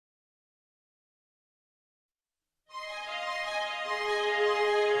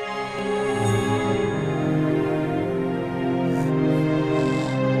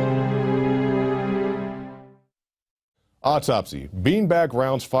Autopsy. Beanbag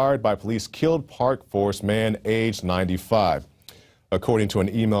rounds fired by police killed Park Forest man aged 95. According to an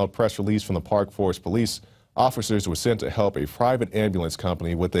email press release from the Park Forest Police, officers were sent to help a private ambulance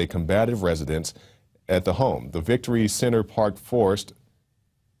company with a combative resident at the home. The Victory Center Park Forest,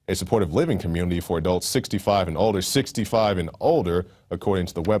 a supportive living community for adults 65 and older. 65 and older, according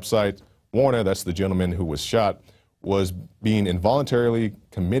to the website. Warner, that's the gentleman who was shot, was being involuntarily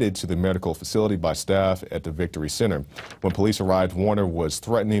committed to the medical facility by staff at the Victory Center. When police arrived, Warner was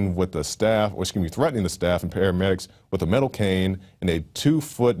threatening the staff and paramedics with a metal cane and a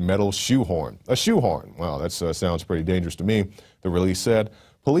 2-foot metal shoehorn. A shoehorn. Wow, that sounds pretty dangerous to me, the release said.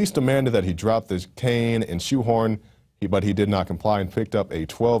 Police demanded that he drop the cane and shoehorn, but he did not comply and picked up a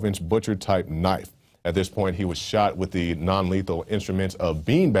 12-inch butcher-type knife. At this point, he was shot with the non-lethal instruments of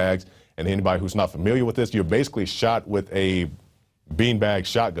beanbags. And anybody who's not familiar with this, you're basically shot with a beanbag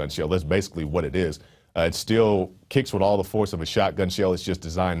shotgun shell. That's basically what it is. It still kicks with all the force of a shotgun shell. It's just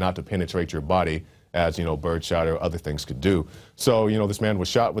designed not to penetrate your body as, birdshot or other things could do. So, this man was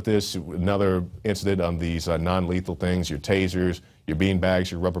shot with this. Another incident on these non-lethal things, your tasers, your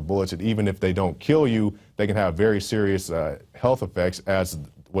beanbags, your rubber bullets. And even if they don't kill you, they can have very serious health effects, as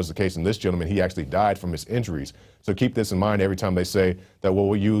was the case in this gentleman. He actually died from his injuries. So keep this in mind every time they say that, well,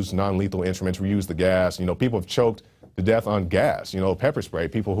 we use non-lethal instruments, we use the gas. People have choked to death on gas, pepper spray.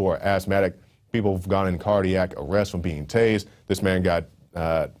 People who are asthmatic, people who've gone in cardiac arrest from being tased. This man got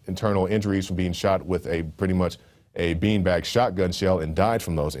internal injuries from being shot with pretty much a beanbag shotgun shell and died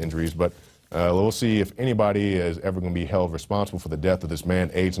from those injuries. But we'll see if anybody is ever going to be held responsible for the death of this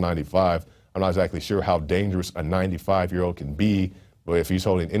man, age 95. I'm not exactly sure how dangerous a 95-year-old can be, but if he's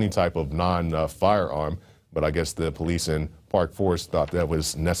holding any type of non-firearm. But I guess the police in Park Forest thought that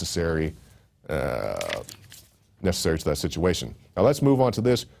was necessary to that situation. Now let's move on to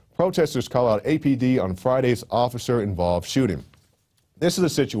this. Protesters call out APD on Friday's officer-involved shooting. This is a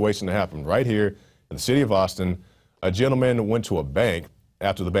situation that happened right here in the city of Austin. A gentleman went to a bank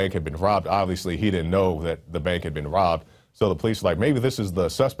after the bank had been robbed. Obviously, he didn't know that the bank had been robbed. So the police were like, maybe this is the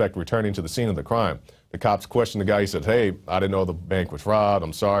suspect returning to the scene of the crime. The cops questioned the guy. He said, hey, I didn't know the bank was robbed.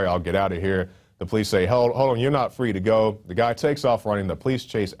 I'm sorry, I'll get out of here. The police say, hold on, you're not free to go. The guy takes off running. The police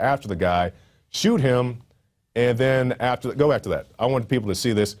chase after the guy, shoot him, and then go back to that. I want people to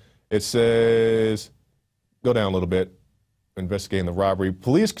see this. It says, go down a little bit, investigating the robbery.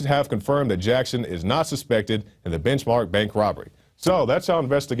 Police have confirmed that Jackson is not suspected in the Benchmark bank robbery. So that's how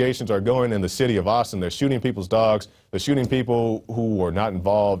investigations are going in the city of Austin. They're shooting people's dogs. They're shooting people who were not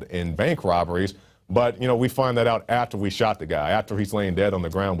involved in bank robberies. But, we find that out after we shot the guy, after he's laying dead on the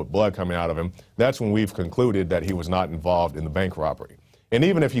ground with blood coming out of him. That's when we've concluded that he was not involved in the bank robbery. And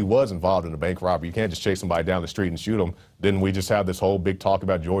even if he was involved in the bank robbery, you can't just chase somebody down the street and shoot him. Didn't we just have this whole big talk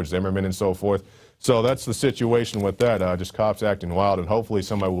about George Zimmerman and so forth? So that's the situation with that, just cops acting wild, and hopefully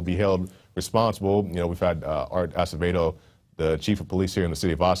somebody will be held responsible. We've had Art Acevedo, the chief of police here in the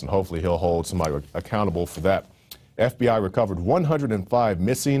city of Austin. Hopefully he'll hold somebody accountable for that. FBI recovered 105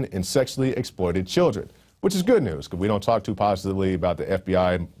 missing and sexually exploited children, which is good news because we don't talk too positively about the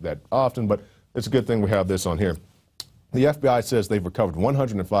FBI that often, but it's a good thing we have this on here. The FBI says they've recovered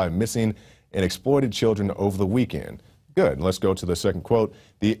 105 missing and exploited children over the weekend. Good. Let's go to the second quote.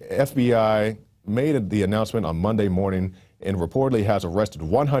 The FBI made the announcement on Monday morning and reportedly has arrested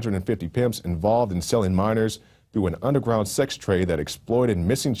 150 pimps involved in selling minors through an underground sex trade that exploited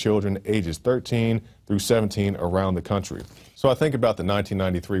missing children ages 13 through 17 around the country. So I think about the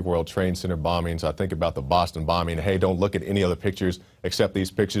 1993 World Trade Center bombings. I think about the Boston bombing. Hey, don't look at any other pictures except these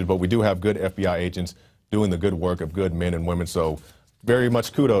pictures, but we do have good FBI agents doing the good work of good men and women. So very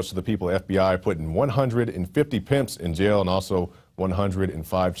much kudos to the people at FBI putting 150 pimps in jail, and also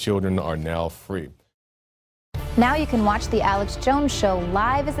 105 children are now free. Now you can watch The Alex Jones Show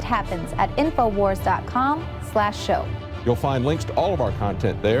live as it happens at Infowars.com/show. You'll find links to all of our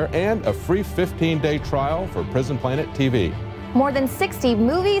content there and a free 15-day trial for Prison Planet TV. More than 60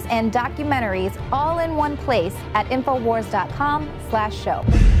 movies and documentaries all in one place at Infowars.com/show.